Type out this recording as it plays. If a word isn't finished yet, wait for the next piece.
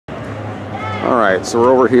Alright, so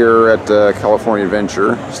we're over here at California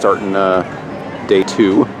Adventure, starting day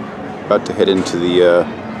 2. About to head into the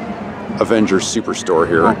Avengers Superstore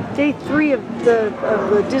here. Day 3 of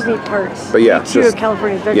the Disney parks. But yeah, day 2 of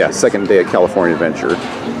California Adventure. Yeah, second day at California Adventure.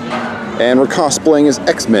 And we're cosplaying as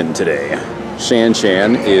X-Men today.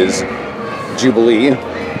 ShanChan is Jubilee.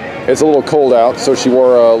 It's a little cold out, so she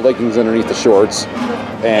wore leggings underneath the shorts.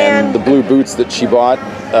 And the blue boots that she bought,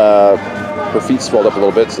 her feet swelled up a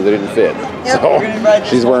little bit, so they didn't fit. Yep. So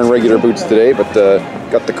she's wearing regular boots today, but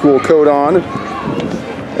got the cool coat on,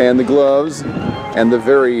 and the gloves, and the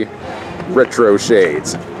very retro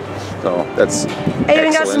shades. So that's I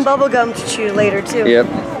even got some bubble gum to chew later too. Yep.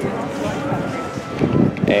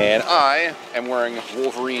 And I am wearing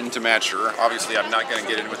Wolverine to match her. Obviously, I'm not going to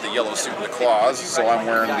get in with the yellow suit and the claws, so I'm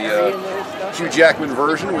wearing the Hugh Jackman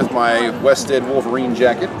version with my West End Wolverine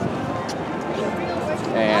jacket.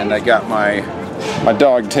 And I got my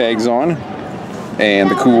dog tags on, and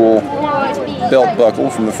the cool belt buckle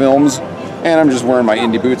from the films. And I'm just wearing my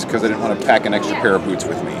indie boots because I didn't want to pack an extra pair of boots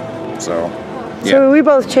with me. So, yeah. So we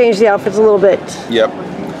both changed the outfits a little bit. Yep.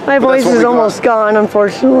 My voice is almost gone,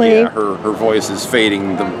 unfortunately. Yeah, her voice is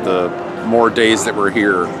fading the more days that we're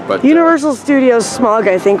here. But Universal Studios smog,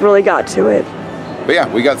 I think, really got to it. But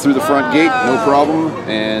yeah, we got through the front gate, no problem,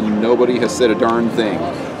 and nobody has said a darn thing.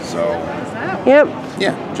 So, yep.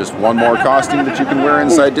 Yeah, just one more costume that you can wear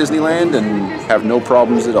inside Disneyland and have no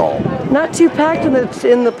problems at all. Not too packed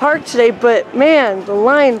in the park today, but man, the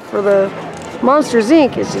line for the Monsters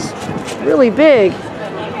Inc. is just really big.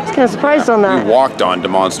 I was kind of surprised on that. We walked on to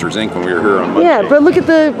Monsters Inc. when we were here on Monday. Yeah, but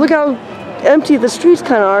look how empty the streets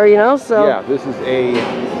kind of are, you know. So yeah, this is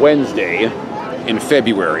a Wednesday in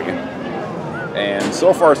February, and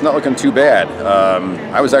so far it's not looking too bad.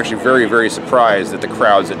 I was actually very, very surprised at the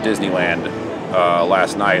crowds at Disneyland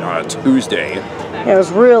last night on a Tuesday. Yeah, it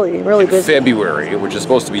was really, really busy. February, which is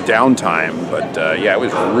supposed to be downtime, but yeah, it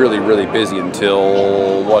was really, really busy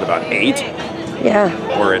until what, about 8? Yeah.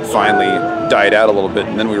 Where it finally died out a little bit,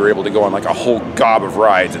 and then we were able to go on like a whole gob of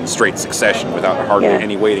rides in straight succession without hardly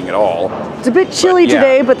any waiting at all. It's a bit chilly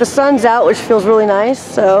today, but the sun's out, which feels really nice,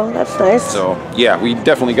 so that's nice. So yeah, we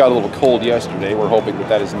definitely got a little cold yesterday. We're hoping that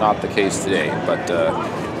that is not the case today, but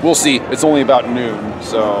we'll see. It's only about noon,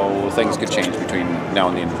 so things could change between now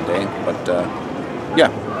and the end of the day. But yeah,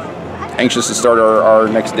 anxious to start our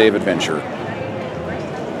next day of adventure.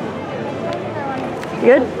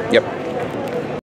 Good? Yep.